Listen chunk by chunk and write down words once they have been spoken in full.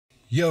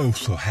Yo,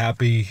 so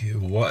happy,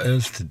 what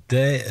is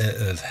today? It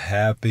is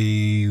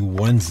Happy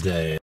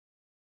Wednesday.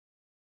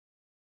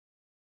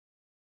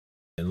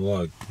 And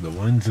look, the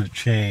winds of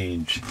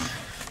change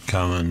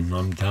coming.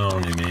 I'm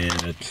telling you, man,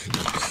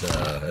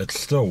 it's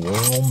still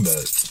warm,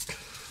 but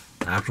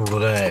after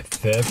today,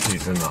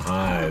 50s in the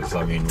highs.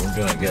 I mean, we're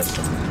gonna get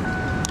some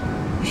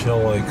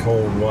chilly,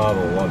 cold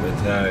weather, let me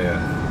tell you.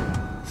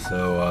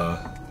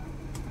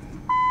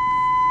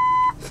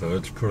 So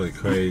it's pretty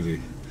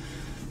crazy.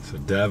 So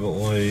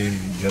definitely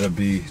gonna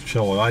be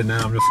chilly. Right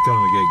now, I'm just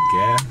gonna get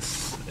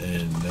gas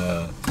and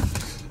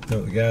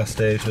at the gas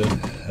station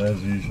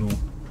as usual.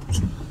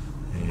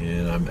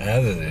 And I'm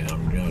editing.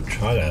 I'm gonna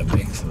try to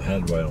make some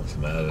headway on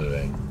some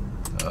editing.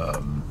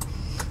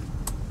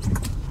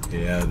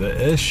 Yeah, the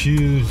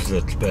issues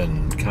that's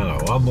been kind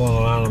of rumbling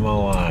around in my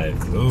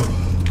life. Ooh,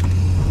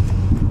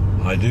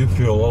 I do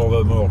feel a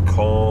little bit more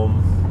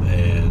calm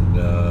and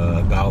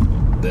about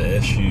the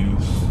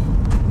issues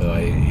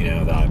that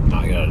that I'm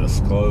not gonna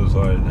disclose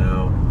right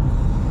now.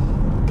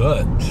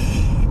 But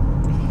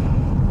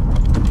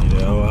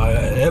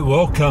it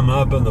will come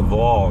up in the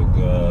vlog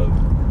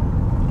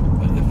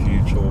in the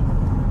future.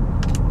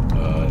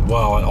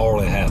 Well, it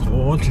already has.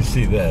 Well, once you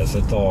see this,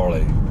 it's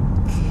already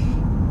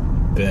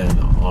been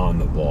on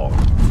the vlog.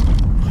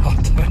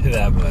 I'll tell you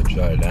that much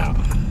right now.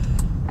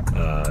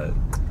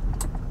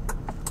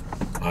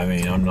 I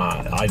mean,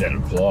 I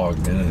didn't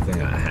vlog anything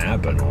that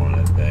happened or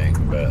anything,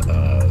 but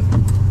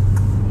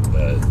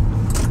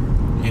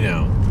you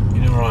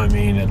know what I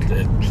mean?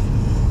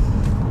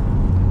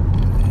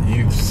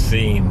 You've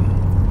seen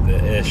the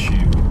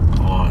issue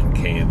on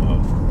camera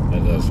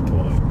at this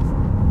point.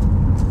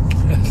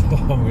 That's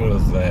all I'm gonna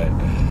say.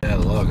 Yeah,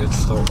 look, it's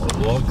starting to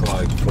look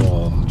like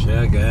fall.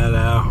 Check that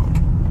out.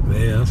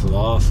 Man, this is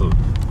awesome.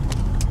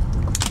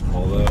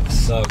 Although it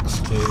sucks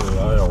too.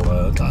 I don't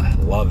know. It's a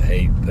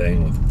love-hate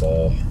thing with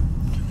fall.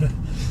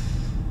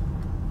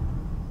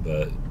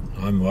 But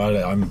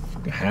I'm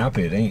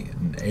happy it ain't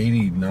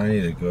 80,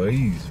 90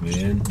 degrees,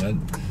 man.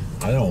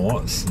 I don't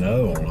want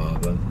snow or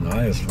nothing.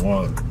 I just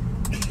want,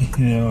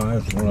 I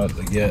just want it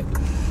to get,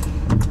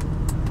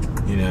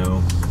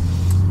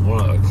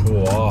 want it to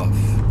cool off.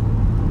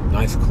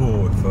 Nice,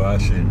 cool,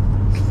 refreshing.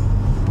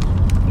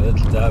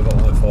 It's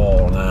definitely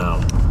fall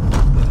now.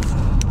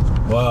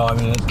 Well, I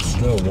mean, it's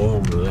still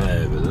warm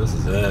today, but this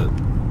is it.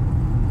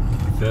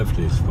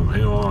 50s from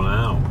here on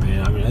out,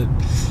 man. I mean,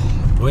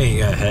 we ain't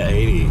gonna hit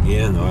 80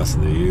 again the rest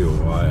of the year.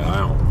 I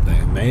don't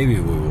think. Maybe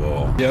we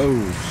will.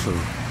 Yo, so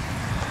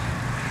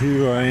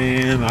here I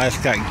am. I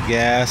just got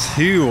gas.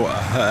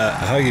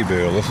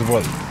 Huggyville. This is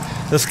what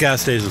this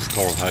gas station is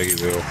called.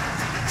 Huggyville.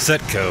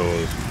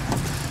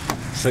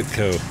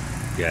 Sitco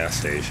gas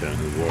station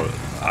is what,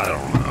 I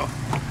don't know.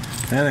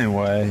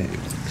 Anyway,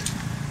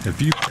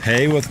 if you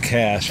pay with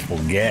cash for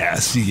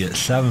gas, you get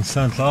 7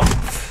 cents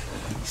off.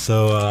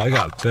 So I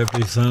got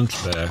 50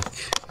 cents back.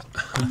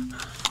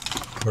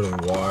 Pretty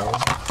wild.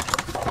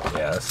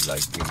 Yeah, this is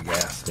like a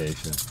gas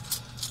station.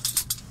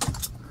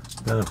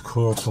 Then of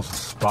course with the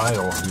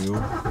spider wheel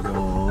going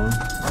on.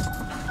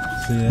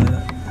 See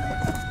that?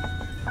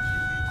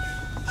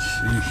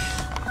 Sheesh.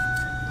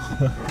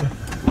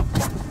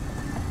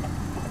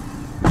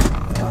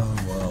 Oh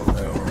well,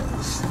 there it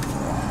is.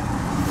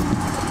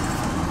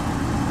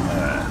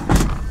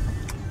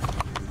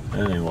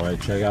 Anyway,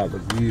 check out the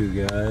view,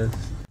 guys.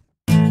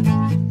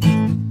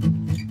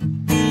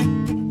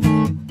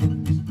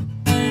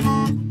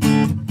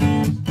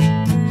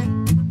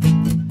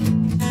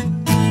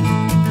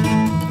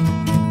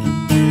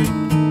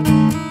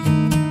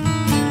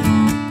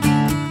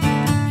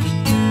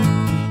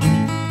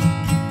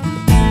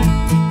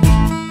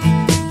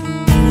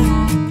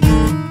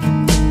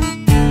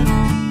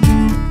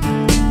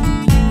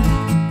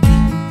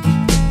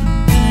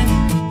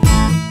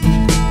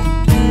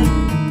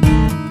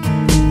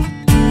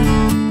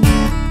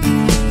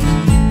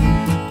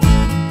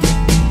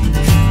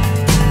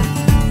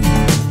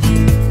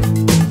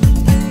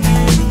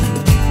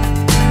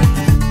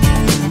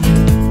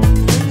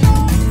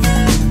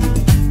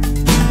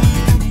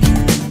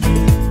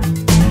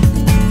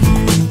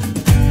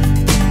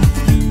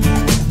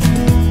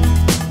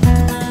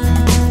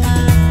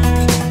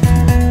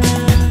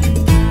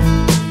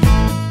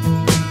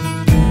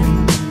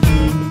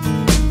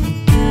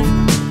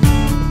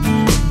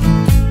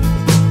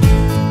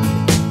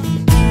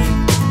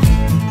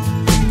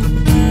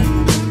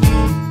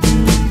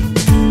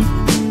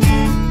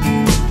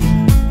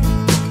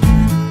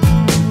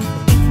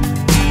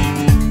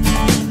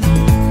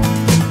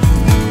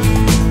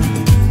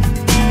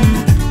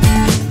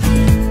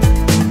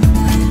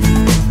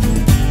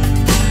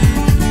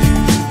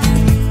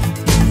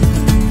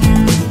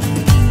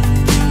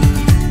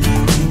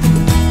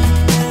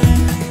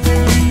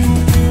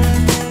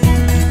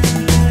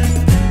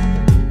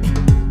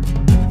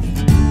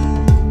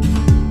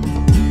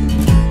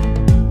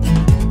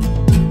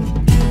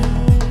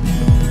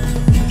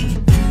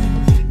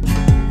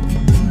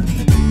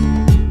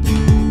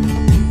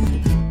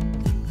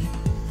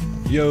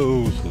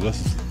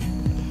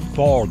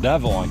 fall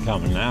definitely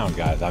coming now,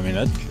 guys. I mean,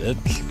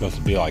 it's supposed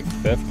to be like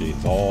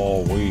 50s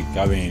all week.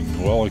 I mean,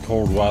 really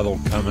cold weather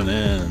coming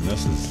in, and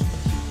this is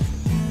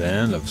the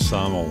end of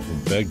summer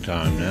big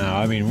time now.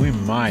 I mean, we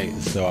might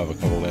still have a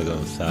couple days in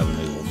the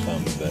 70s or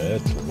something, but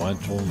it's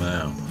winter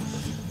now.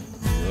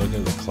 Look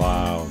at the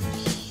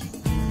clouds.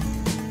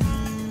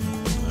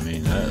 I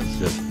mean, that's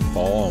just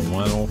fall and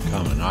winter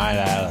coming right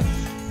at us.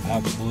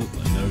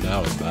 Absolutely, no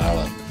doubt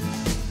about it.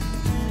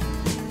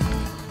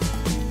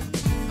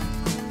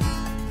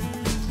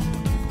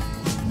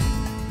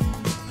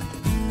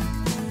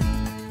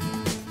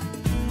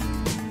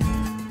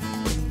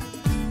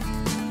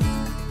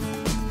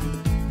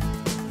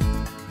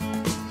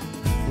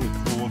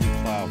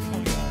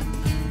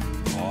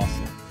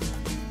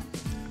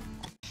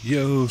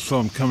 Yo, so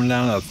I'm coming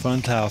down to the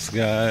Fun House,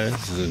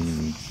 guys,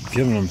 and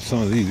giving them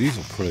some of these. These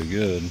are pretty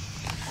good.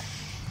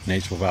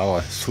 Nature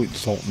Valley sweet and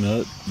salt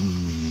nut,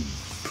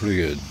 pretty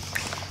good.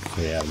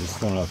 So yeah,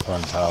 just going to the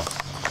Fun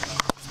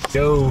House.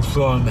 Yo,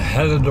 so I'm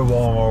headed to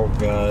Walmart,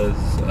 guys.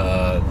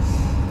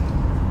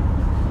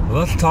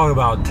 Let's talk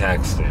about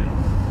texting.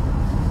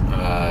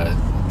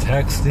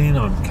 Texting,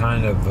 I'm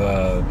kind of,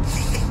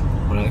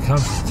 when it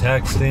comes to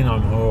texting,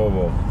 I'm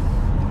horrible.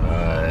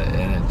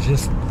 And it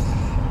just,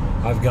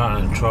 I've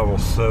gotten in trouble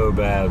so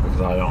bad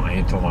because I don't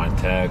answer my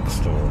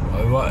text, or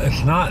well,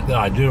 it's not that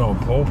I do it on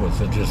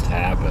purpose, it just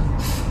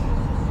happens.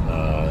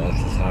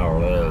 That's just how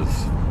it is.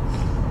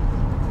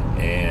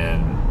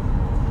 And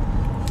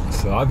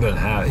so I've been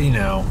you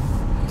know,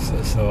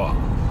 so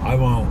I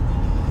won't,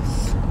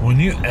 when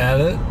you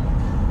edit,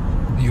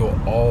 you'll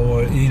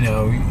always, you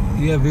know,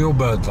 you have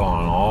earbuds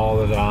on all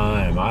the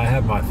time. I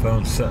have my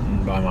phone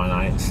sitting by my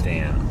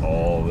nightstand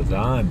all the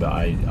time, but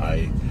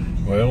I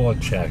will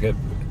check it.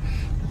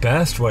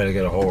 Best way to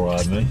get a hold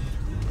of me,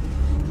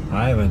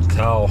 I even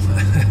tell,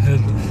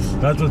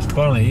 that's what's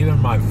funny, even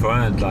my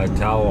friends, I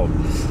tell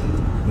them,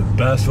 the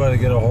best way to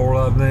get a hold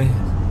of me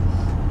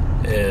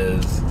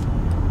is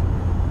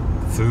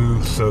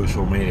through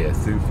social media,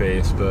 through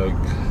Facebook,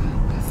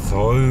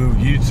 through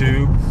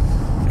YouTube.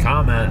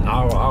 Comment,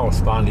 I'll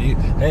respond to you.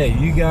 Hey,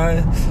 you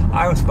guys,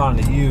 I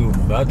respond to you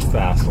much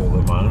faster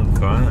than my own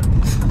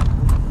friends.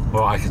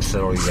 Well, I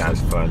consider you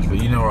guys friends,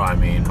 but you know what I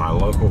mean, my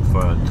local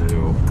friend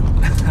too.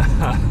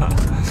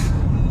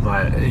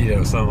 You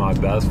know, some of my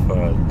best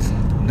friends.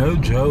 No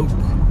joke.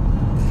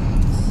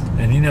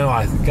 And you know,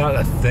 I got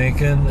to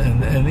thinking,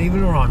 and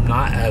even when I'm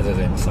not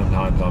editing,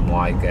 sometimes I'm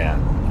like that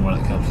when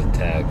it comes to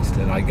text.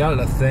 And I got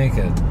to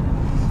thinking,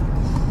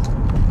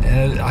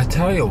 and I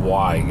tell you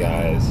why,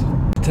 guys.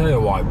 I tell you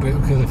why,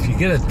 because if you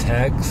get a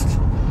text,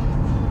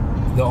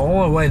 the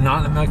only way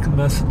not to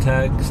miss a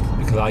text,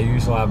 because I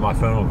usually have my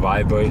phone on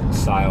vibrate and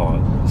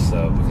silent,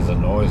 so because the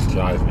noise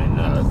drives me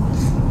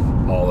nuts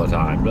all the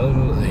time. But,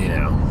 you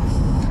know,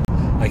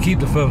 I keep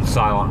the phone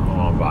silent and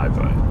on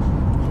vibrate,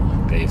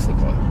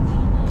 basically.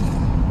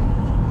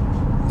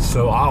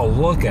 So I'll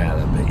look at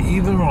it, but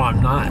even when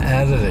I'm not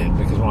editing,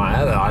 because when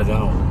I edit, I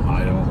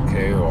don't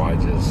care. I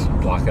just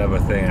block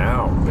everything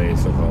out,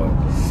 basically.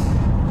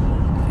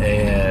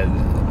 And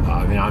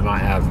I mean, I might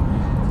have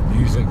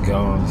music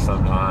going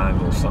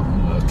sometimes or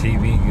something. The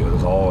TV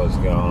is always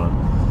going.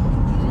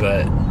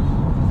 But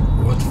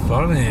what's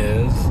funny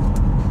is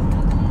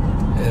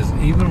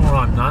even when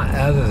I'm not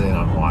editing,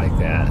 I'm like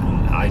that.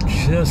 And I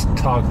just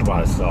talk to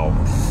myself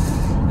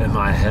in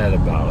my head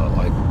about it.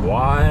 Like,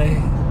 why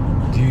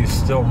do you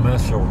still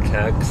miss your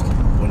text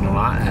when you're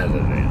not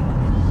editing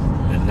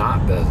and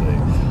not busy?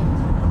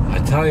 I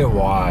tell you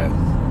why.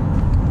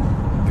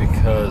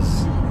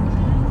 Because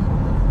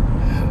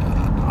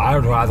I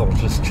would rather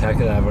just check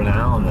it every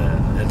now and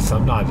then, and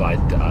sometimes I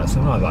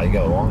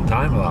go a long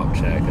time without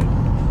checking.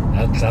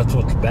 That's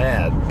what's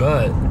bad.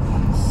 But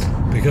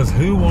because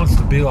who wants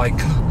to be like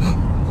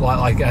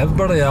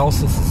everybody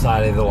else in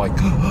society? They're like,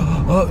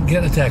 oh,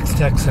 get a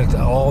text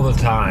all the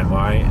time,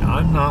 right?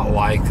 I'm not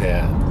like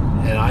that,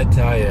 and I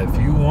tell you, if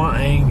you want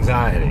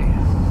anxiety,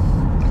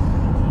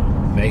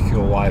 make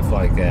your life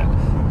like that.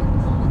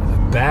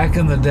 Back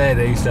in the day,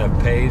 they used to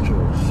have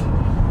pagers.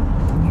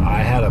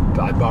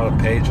 I bought a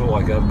pager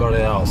like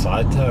everybody else.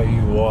 I tell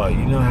you what,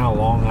 you know how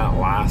long that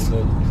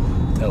lasted?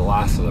 It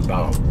lasted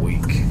about a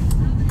week.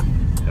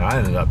 And I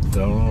ended up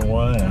throwing it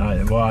away.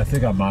 I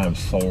think I might have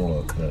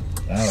sold it, but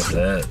that was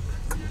it.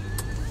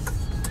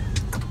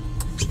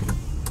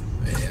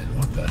 Man,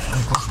 what the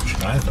heck? This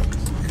traffic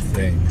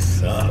thing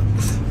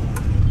sucks.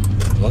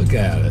 Look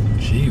at it.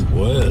 Gee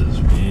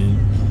whiz,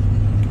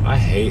 man. I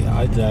hate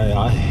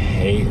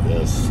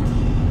this.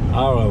 I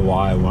don't know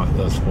why I went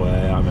this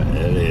way. I'm an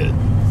idiot.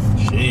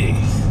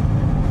 Jeez.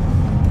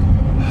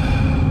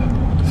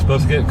 It's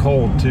supposed to get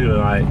cold too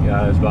tonight,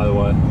 guys, by the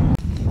way.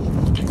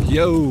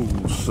 Yo,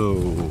 so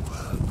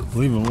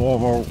leaving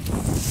Walmart,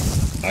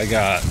 I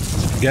got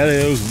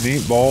SpaghettiOs,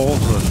 meatballs,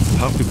 and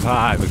pumpkin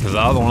pie, because the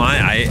other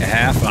night I ate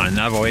half and I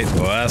never ate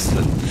the rest,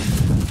 and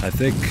I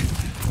think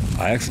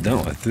I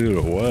accidentally threw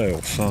it away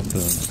or something,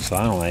 so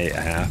I only ate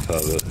half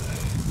of it.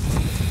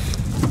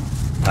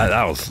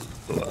 That was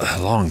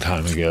a long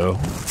time ago.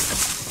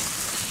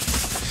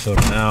 So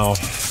now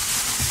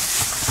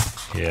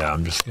yeah,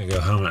 I'm just gonna go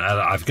home and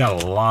edit. I've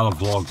got a lot of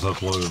vlogs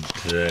uploaded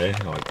today,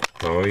 like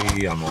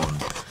 3. I'm on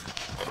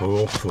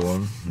 4th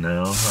one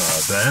now.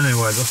 But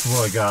anyway, this is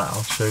what I got.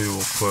 I'll show you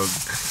real quick.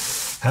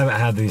 Haven't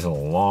had these in a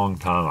long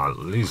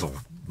time. These are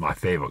my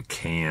favorite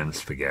canned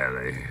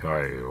spaghetti.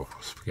 Right,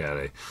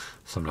 spaghetti.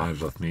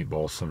 Sometimes with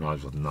meatballs,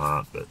 sometimes with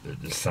not, but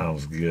it just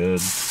sounds good.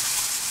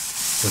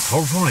 It's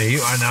hard for me to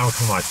eat right now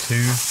because of my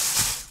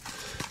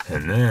tooth.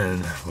 And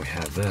then we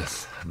have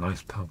this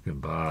nice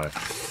pumpkin pie.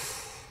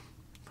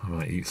 I'm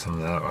gonna eat some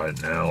of that right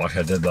now, like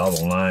I did the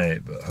other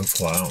night, but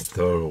hopefully I don't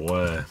throw it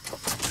away.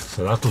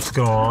 So that's what's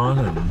going on,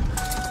 and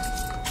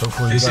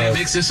hopefully they say it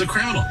makes this a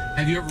crowdle.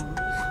 Have you ever?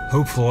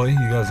 Hopefully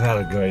you guys had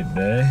a great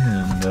day,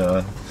 and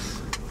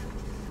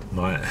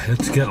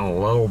it's getting a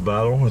little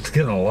better. It's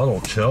getting a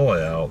little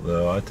chilly out,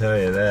 though. I tell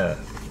you that.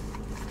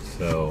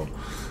 So,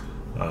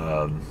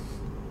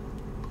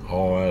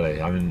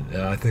 already, I mean,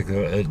 I think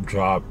it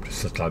dropped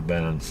since I've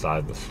been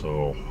inside the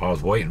store. I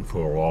was waiting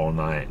for it all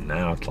night, and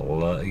now it's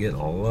getting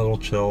a little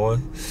chilly.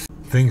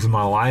 Things in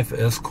my life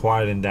is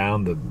quieting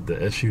down,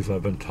 the issues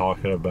I've been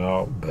talking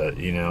about, but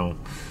you know,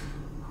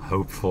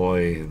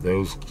 hopefully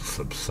those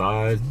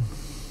subside.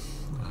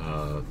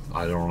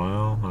 I don't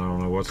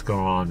know what's going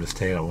on. I'm just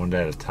taking it one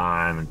day at a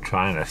time and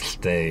trying to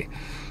stay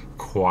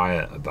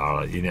quiet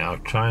about it. You know,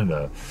 I'm trying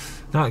to,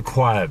 not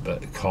quiet,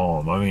 but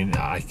calm. I mean,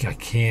 I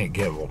can't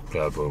get worked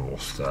up over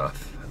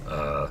stuff.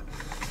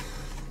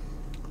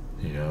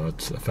 You know,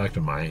 it's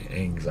affecting my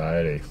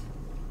anxiety.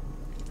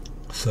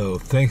 So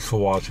thanks for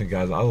watching,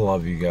 guys. I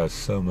love you guys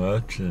so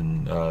much,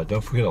 and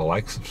don't forget to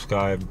like,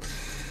 subscribe,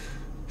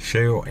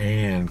 share,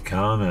 and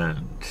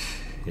comment.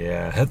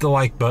 Yeah, hit the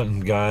like button,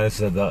 guys.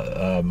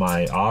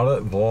 My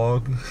audit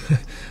vlog,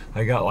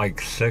 I got like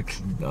 6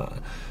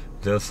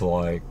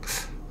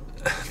 dislikes,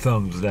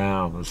 thumbs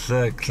down,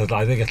 6.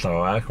 I think it's a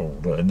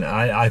record, and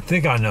I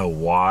think I know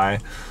why.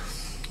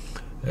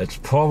 It's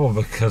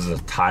probably because the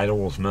title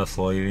was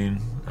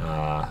misleading, but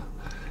I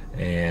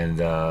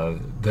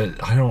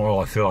don't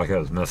really feel like it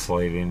was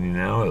misleading. You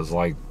know, it was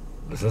like,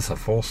 is this a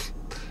false?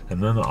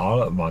 And then the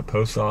audit of my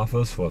post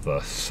office with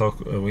a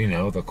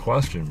the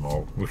question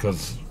mark,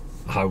 because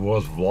I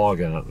was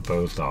vlogging at the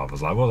post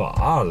office. I wasn't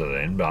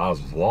auditing, but I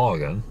was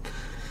vlogging.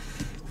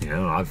 You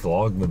know, I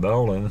vlogged the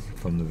building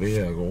from the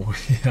vehicle.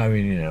 I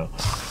mean, you know.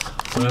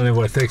 But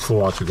anyway, thanks for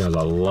watching, guys.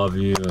 I love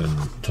you, and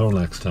until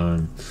next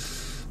time,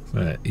 I'm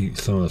gonna eat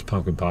some of this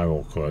pumpkin pie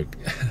real quick.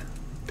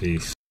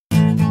 Peace.